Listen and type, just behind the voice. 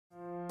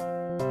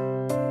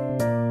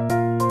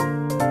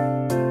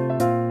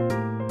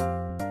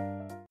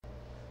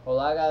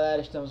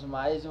galera, estamos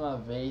mais uma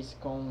vez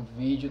com um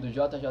vídeo do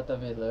JJ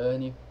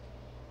Velani,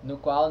 no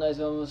qual nós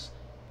vamos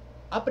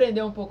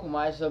aprender um pouco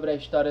mais sobre a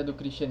história do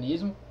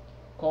cristianismo,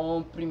 com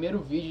o primeiro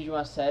vídeo de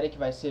uma série que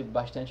vai ser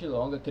bastante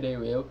longa,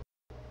 creio eu.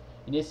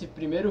 E nesse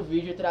primeiro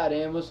vídeo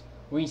traremos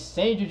o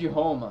Incêndio de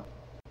Roma.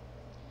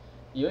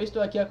 E eu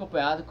estou aqui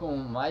acompanhado com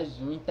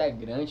mais um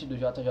integrante do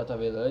JJ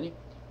Velani,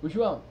 o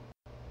João.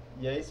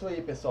 E é isso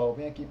aí, pessoal. Eu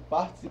venho aqui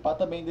participar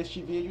também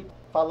deste vídeo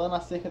falando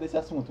acerca desse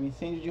assunto, o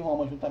incêndio de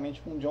Roma,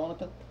 juntamente com o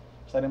Jonathan.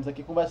 Estaremos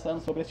aqui conversando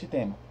sobre este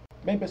tema.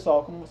 Bem,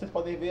 pessoal, como vocês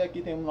podem ver,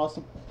 aqui tem o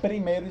nosso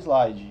primeiro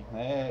slide,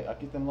 né?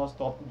 Aqui temos o nosso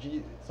tópico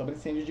sobre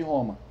incêndio de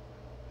Roma.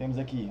 Temos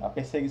aqui a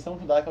perseguição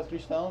judaica aos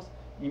cristãos,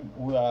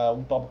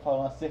 um tópico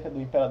falando acerca do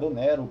imperador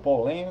Nero, o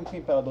polêmico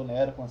imperador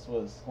Nero com as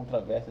suas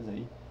controvérsias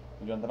aí,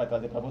 o Jonathan vai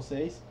trazer para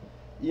vocês,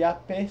 e a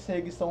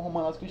perseguição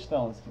romana aos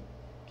cristãos,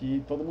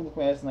 que todo mundo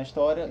conhece na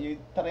história, e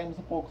traremos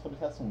um pouco sobre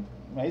esse assunto.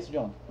 Não é isso,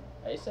 Jonathan?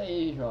 É isso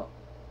aí, João.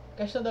 A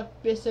questão da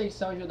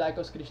perseguição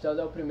judaica aos cristãos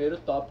é o primeiro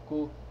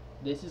tópico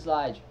desse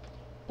slide.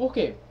 Por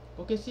quê?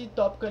 Porque esse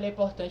tópico ele é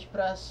importante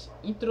para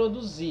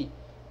introduzir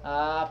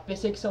a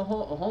perseguição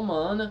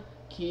romana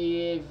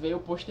que veio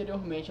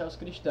posteriormente aos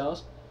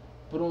cristãos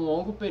por um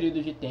longo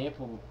período de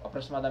tempo,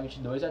 aproximadamente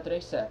 2 a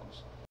 3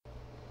 séculos.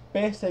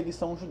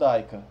 Perseguição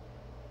judaica.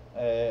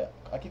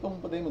 Aqui, como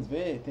podemos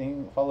ver,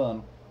 tem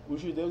falando,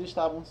 os judeus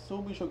estavam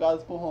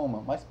subjugados por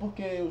Roma. Mas por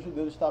que os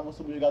judeus estavam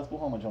subjugados por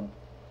Roma, Jonathan?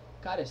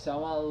 Cara, isso é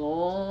uma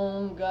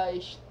longa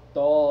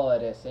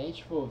história. Se a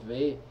gente for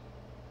ver,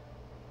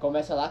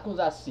 começa lá com os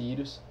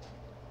assírios,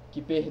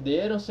 que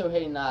perderam seu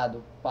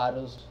reinado para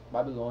os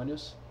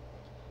babilônios,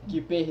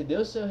 que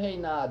perdeu seu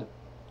reinado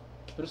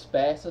para os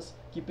persas,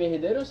 que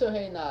perderam seu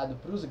reinado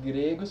para os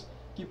gregos,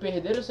 que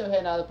perderam seu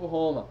reinado por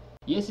Roma.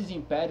 E esses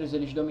impérios,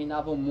 eles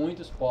dominavam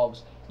muitos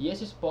povos. E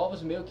esses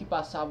povos meio que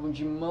passavam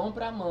de mão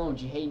para mão,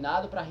 de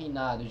reinado para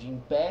reinado, de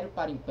império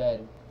para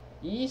império.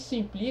 E isso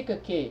implica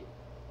que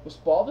os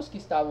povos que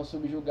estavam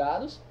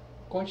subjugados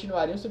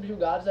continuariam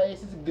subjugados a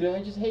esses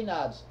grandes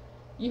reinados.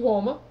 E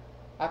Roma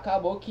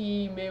acabou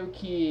que meio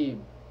que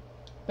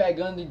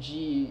pegando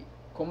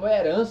como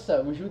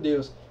herança os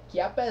judeus, que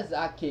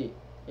apesar que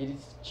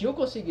eles tinham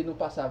conseguido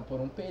passar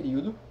por um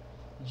período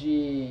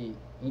de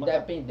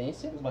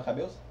independência. Os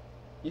macabeus?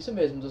 Isso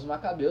mesmo, dos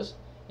macabeus.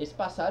 Eles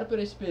passaram por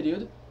esse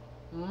período,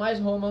 mas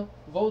Roma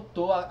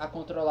voltou a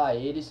controlar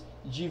eles,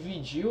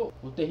 dividiu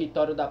o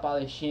território da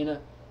Palestina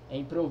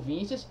em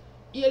províncias,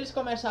 e eles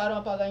começaram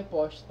a pagar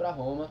impostos para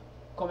Roma,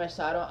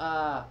 começaram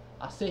a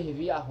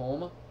servir a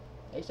Roma.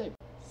 É isso aí.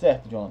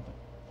 Certo, Jonathan.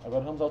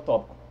 Agora vamos ao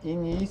tópico.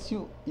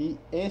 Início e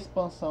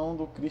expansão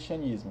do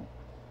cristianismo.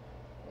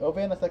 Eu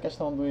vendo essa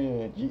questão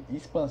de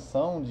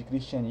expansão de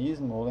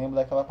cristianismo, eu lembro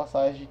daquela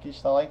passagem que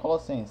está lá em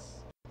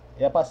Colossenses.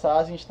 E a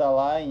passagem está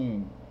lá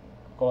em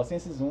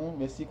Colossenses 1,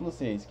 versículo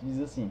 6, que diz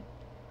assim,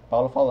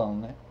 Paulo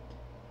falando, né?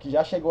 Que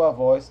já chegou a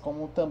vós,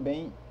 como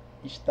também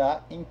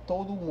está em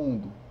todo o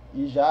mundo,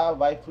 e já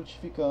vai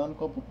frutificando,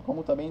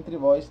 como também entre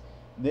vós,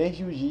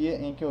 desde o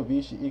dia em que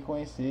ouviste e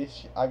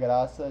conheceste a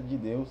graça de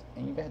Deus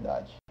em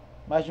verdade.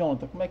 Mas,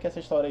 Jonathan, como é que é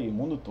essa história aí? O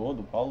mundo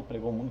todo? Paulo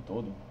pregou o mundo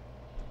todo?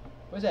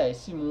 Pois é,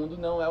 esse mundo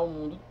não é o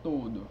mundo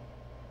todo.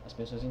 As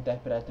pessoas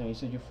interpretam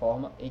isso de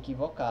forma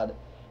equivocada.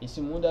 Esse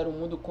mundo era um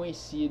mundo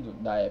conhecido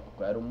da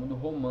época, era um mundo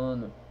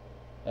romano.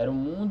 Era um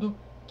mundo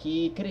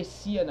que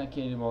crescia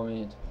naquele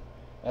momento.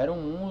 Era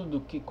um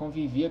mundo que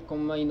convivia com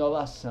uma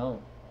inovação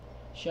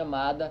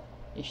chamada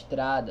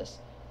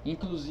estradas.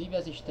 Inclusive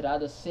as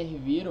estradas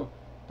serviram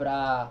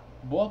para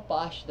boa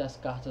parte das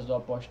cartas do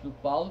apóstolo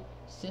Paulo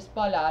se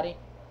espalharem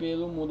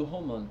pelo mundo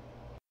romano.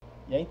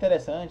 E é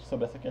interessante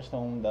sobre essa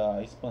questão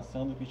da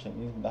expansão do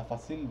cristianismo, da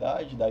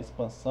facilidade da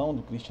expansão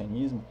do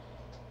cristianismo,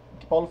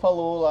 que Paulo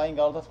falou lá em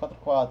Gálatas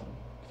 4:4,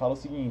 que fala o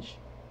seguinte: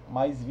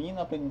 mas vindo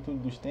a plenitude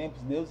dos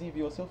tempos, Deus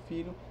enviou seu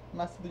Filho,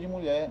 nascido de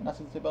mulher,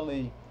 nascido sob a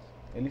lei.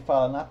 Ele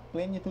fala na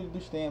plenitude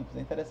dos tempos. É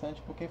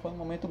interessante porque foi um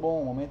momento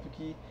bom, um momento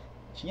que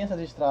tinha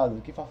essas estradas,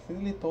 o que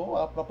facilitou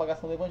a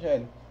propagação do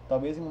evangelho.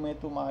 Talvez em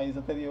momento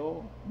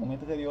anterior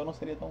não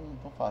seria tão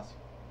fácil.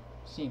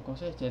 Sim, com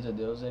certeza,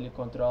 Deus ele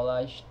controla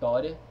a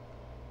história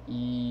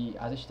e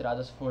as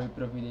estradas foi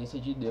providência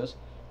de Deus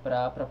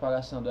para a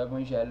propagação do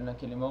evangelho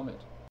naquele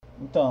momento.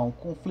 Então,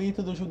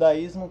 conflito do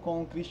judaísmo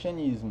com o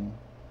cristianismo.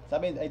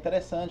 Sabe, é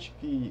interessante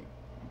que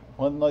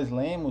quando nós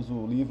lemos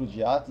o livro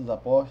de Atos dos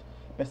Apóstolos,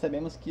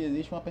 percebemos que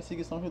existe uma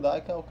perseguição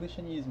judaica ao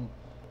cristianismo,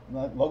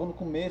 logo no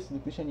começo do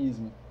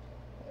cristianismo.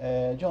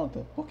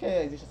 Jonathan, por que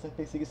existe essa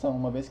perseguição,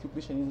 uma vez que o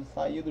cristianismo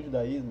saiu do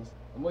judaísmo?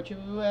 O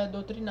motivo é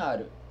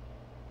doutrinário.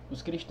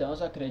 Os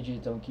cristãos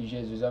acreditam que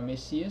Jesus é o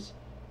Messias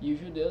e os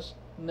judeus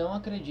não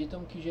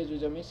acreditam que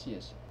Jesus é o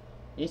Messias.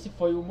 Esse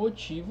foi o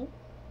motivo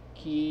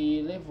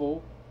que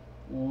levou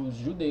os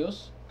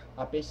judeus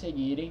a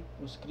perseguirem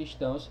os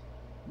cristãos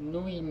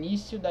no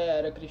início da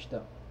era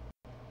cristã.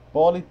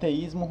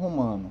 Politeísmo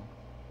romano.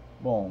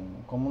 Bom,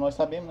 como nós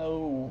sabemos, né,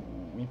 o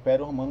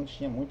Império Romano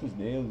tinha muitos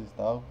deuses e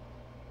tal,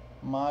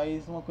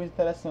 mas uma coisa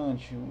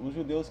interessante, os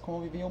judeus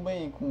conviviam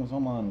bem com os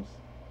romanos.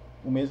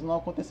 o mesmo não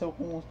aconteceu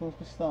com os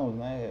cristãos,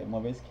 né? Uma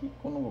vez que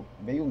quando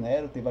veio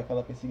Nero, teve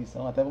aquela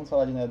perseguição, até vamos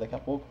falar de Nero daqui a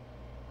pouco,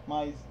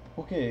 mas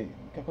por quê?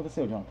 O que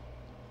aconteceu, Jonathan?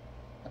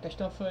 A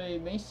questão foi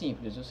bem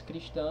simples. Os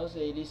cristãos,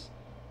 eles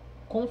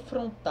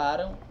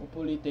confrontaram o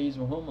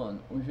politeísmo romano.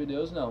 Os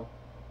judeus não.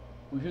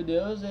 Os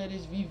judeus,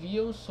 eles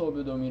viviam sob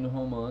o domínio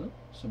romano,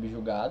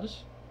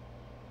 subjugados,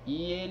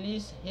 e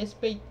eles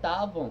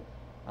respeitavam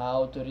a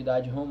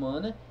autoridade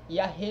romana e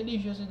a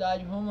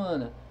religiosidade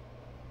romana.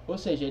 Ou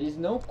seja, eles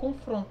não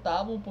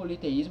confrontavam o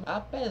politeísmo,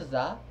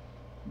 apesar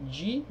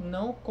de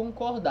não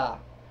concordar,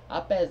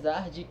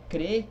 apesar de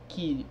crer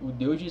que o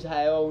Deus de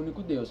Israel é o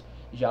único Deus.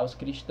 Já os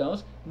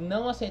cristãos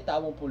não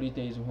aceitavam o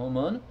politeísmo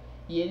romano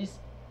e eles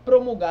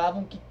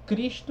promulgavam que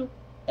Cristo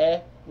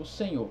é o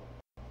Senhor.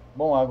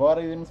 Bom,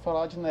 agora iremos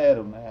falar de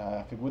Nero, né?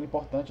 A figura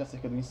importante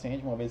acerca do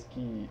incêndio, uma vez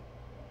que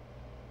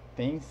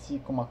tem-se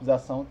como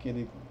acusação que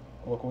ele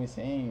colocou um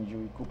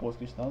incêndio e culpou os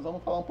cristãos.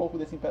 Vamos falar um pouco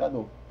desse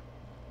imperador.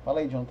 Fala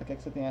aí, Jonathan, o que é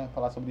que você tem a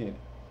falar sobre ele?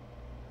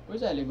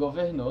 Pois é, ele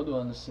governou do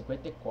ano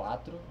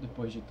 54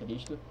 depois de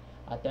Cristo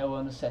até o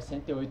ano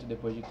 68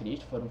 depois de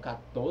Cristo. Foram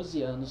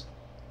 14 anos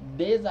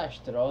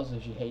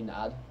desastrosos de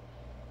reinado.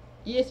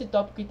 E esse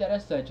tópico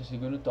interessante, o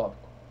segundo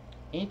tópico,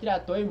 entre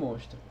ator e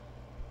monstro.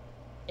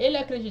 Ele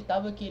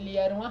acreditava que ele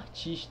era um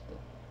artista.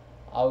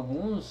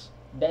 Alguns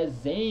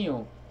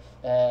desenham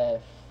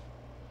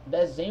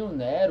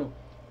Nero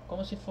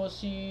como se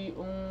fosse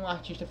um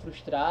artista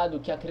frustrado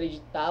que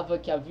acreditava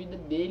que a vida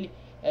dele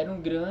era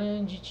um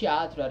grande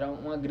teatro, era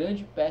uma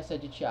grande peça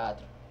de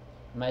teatro.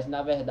 Mas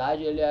na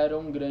verdade ele era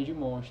um grande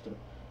monstro.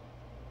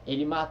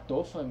 Ele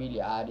matou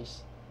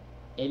familiares,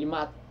 ele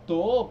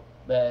matou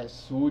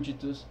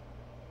súditos,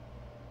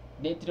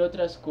 dentre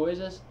outras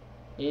coisas,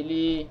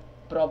 ele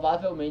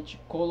provavelmente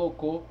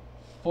colocou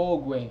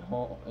fogo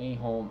em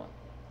Roma.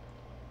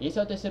 Esse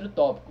é o terceiro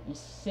tópico,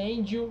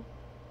 incêndio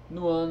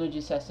no ano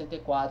de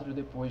 64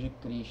 depois de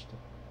Cristo.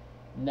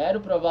 Nero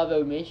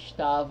provavelmente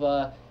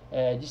estava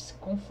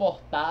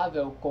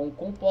desconfortável com o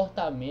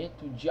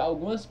comportamento de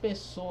algumas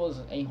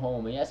pessoas em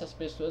Roma, e essas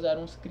pessoas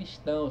eram os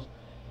cristãos.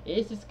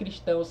 Esses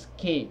cristãos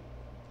que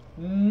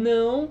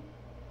não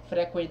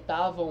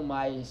frequentavam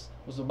mais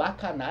os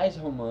bacanais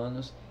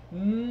romanos,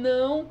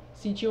 não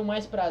sentiam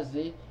mais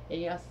prazer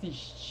em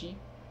assistir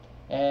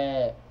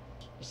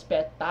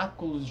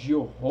espetáculos de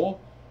horror,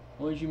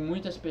 onde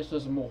muitas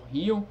pessoas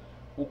morriam,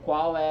 o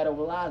qual era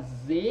o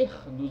lazer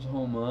dos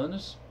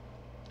romanos,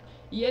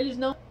 e eles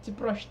não se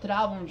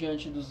prostravam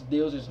diante dos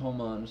deuses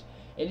romanos,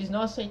 eles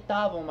não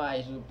aceitavam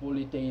mais o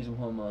politeísmo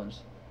romano.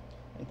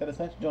 É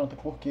interessante, Jonathan,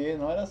 porque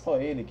não era só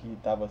ele que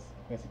estava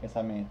com esse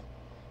pensamento.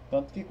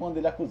 Tanto que quando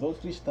ele acusou os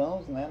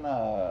cristãos, né,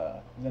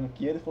 dizendo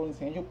que eles foram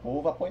incêndio, o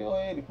povo apoiou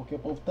ele, porque o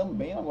povo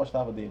também não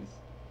gostava deles.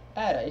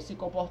 Esse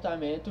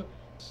comportamento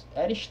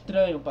era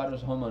estranho para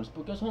os romanos,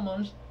 porque os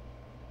romanos,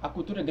 a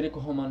cultura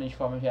greco-romana de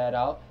forma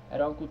geral,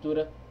 era uma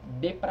cultura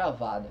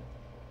depravada.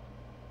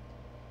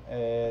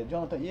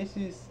 Jonathan, e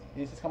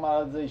esses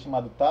camaradas aí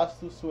chamados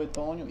Tácito,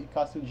 Suetônio e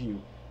Cássio Dio,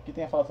 o que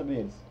tem a falar sobre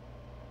eles?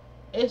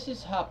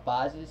 Esses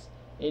rapazes,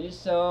 eles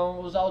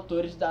são os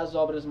autores das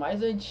obras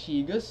mais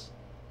antigas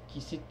que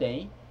se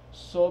tem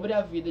sobre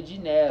a vida de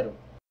Nero.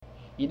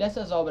 E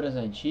nessas obras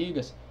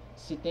antigas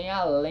se tem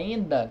a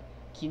lenda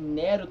que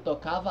Nero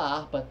tocava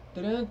harpa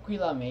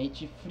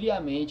tranquilamente,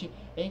 friamente,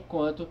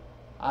 enquanto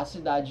a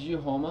cidade de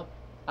Roma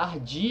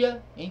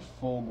ardia em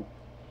fogo.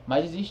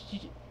 Mas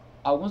existem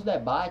alguns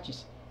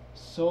debates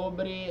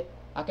sobre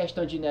a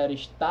questão de Nero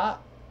estar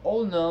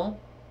ou não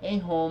em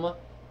Roma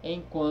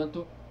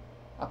enquanto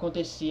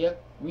acontecia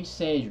o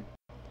incêndio.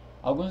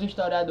 Alguns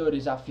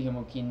historiadores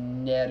afirmam que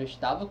Nero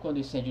estava quando o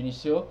incêndio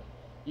iniciou,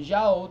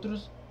 já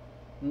outros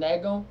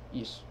negam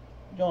isso.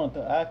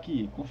 Jonathan,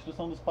 aqui,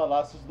 construção dos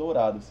palácios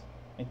dourados.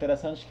 É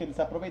interessante que ele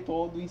se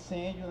aproveitou do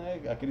incêndio,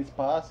 né, aquele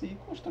espaço, e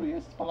construiu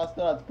esses palácios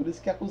dourados. Por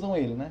isso que acusam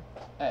ele, né?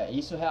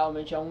 Isso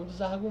realmente é um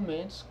dos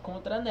argumentos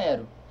contra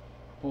Nero,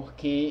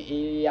 porque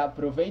ele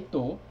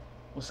aproveitou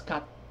os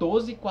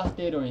 14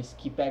 quarteirões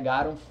que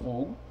pegaram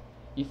fogo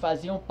e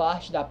faziam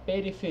parte da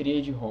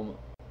periferia de Roma.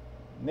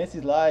 Nesse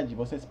slide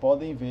vocês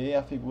podem ver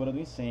a figura do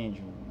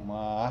incêndio,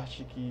 uma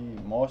arte que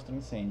mostra o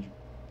incêndio.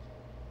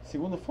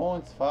 Segundo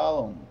fontes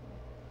falam,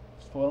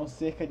 foram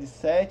cerca de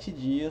 7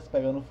 dias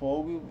pegando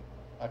fogo e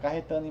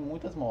acarretando em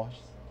muitas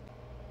mortes.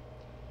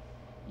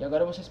 E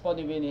agora vocês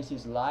podem ver nesse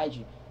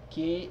slide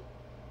que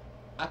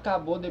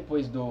acabou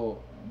depois do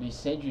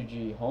incêndio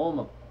de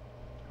Roma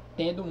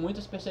tendo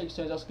muitas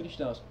perseguições aos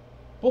cristãos.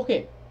 Por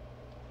quê?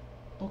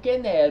 Porque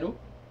Nero,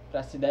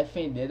 para se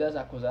defender das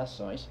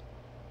acusações,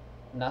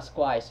 nas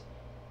quais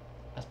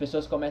as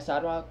pessoas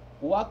começaram a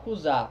o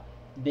acusar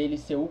dele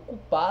ser o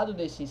culpado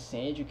desse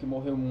incêndio, que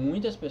morreu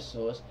muitas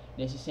pessoas,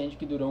 desse incêndio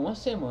que durou uma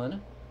semana,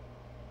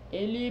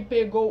 ele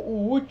pegou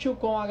o útil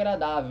com o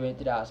agradável,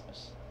 entre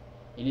aspas.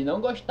 Ele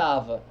não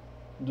gostava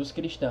dos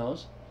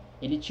cristãos,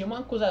 ele tinha uma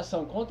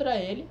acusação contra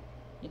ele,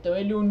 então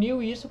ele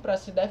uniu isso para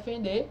se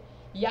defender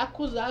e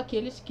acusar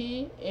aqueles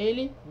que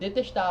ele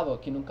detestava,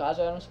 que no caso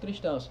eram os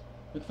cristãos.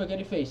 O que foi que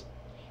ele fez?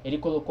 Ele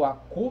colocou a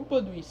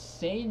culpa do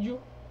incêndio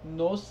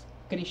nos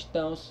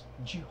cristãos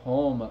de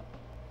Roma.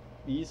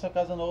 E isso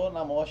ocasionou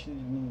na morte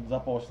dos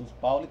apóstolos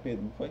Paulo e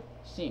Pedro, não foi?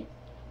 Sim,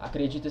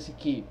 acredita-se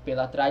que,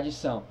 pela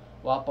tradição,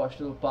 o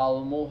apóstolo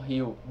Paulo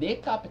morreu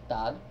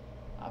decapitado,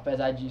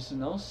 apesar disso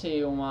não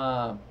ser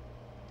uma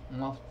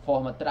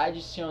forma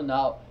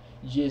tradicional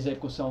de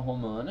execução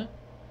romana,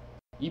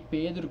 e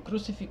Pedro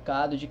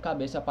crucificado de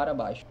cabeça para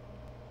baixo.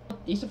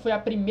 Isso foi a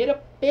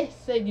primeira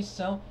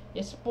perseguição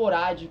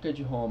esporádica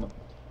de Roma.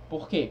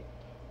 Por quê?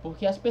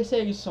 Porque as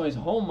perseguições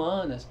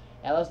romanas,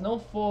 elas não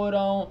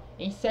foram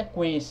em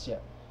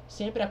sequência.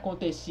 Sempre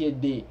acontecia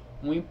de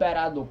um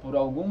imperador, por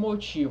algum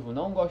motivo,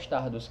 não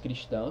gostar dos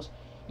cristãos,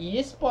 e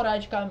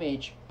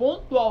esporadicamente,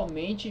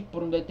 pontualmente,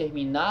 por um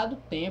determinado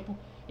tempo,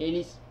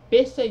 eles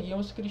perseguiam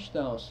os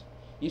cristãos.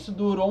 Isso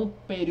durou um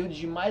período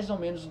de mais ou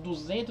menos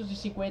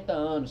 250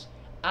 anos,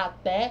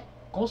 até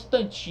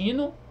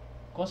Constantino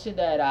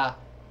considerar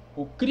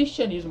o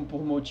cristianismo,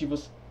 por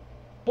motivos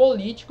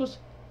políticos,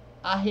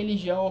 a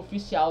religião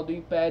oficial do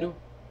Império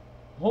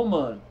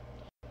Romano.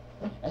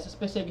 Essas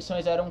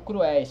perseguições eram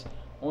cruéis,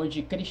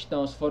 onde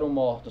cristãos foram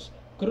mortos,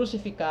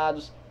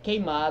 crucificados,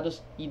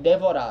 queimados e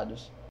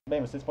devorados.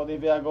 Bem, vocês podem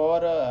ver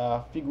agora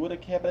a figura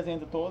que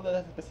representa todas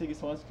essas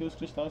perseguições que os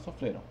cristãos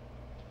sofreram.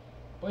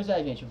 Pois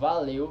é, gente,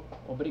 valeu,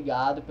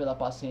 obrigado pela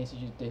paciência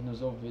de ter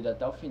nos ouvido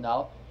até o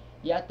final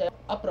e até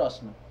a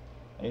próxima.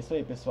 É isso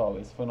aí, pessoal.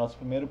 Esse foi o nosso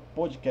primeiro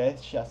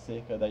podcast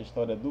acerca da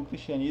história do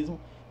cristianismo.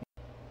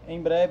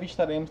 Em breve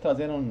estaremos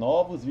trazendo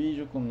novos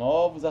vídeos com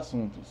novos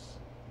assuntos.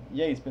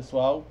 E é isso,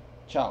 pessoal.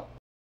 Tchau!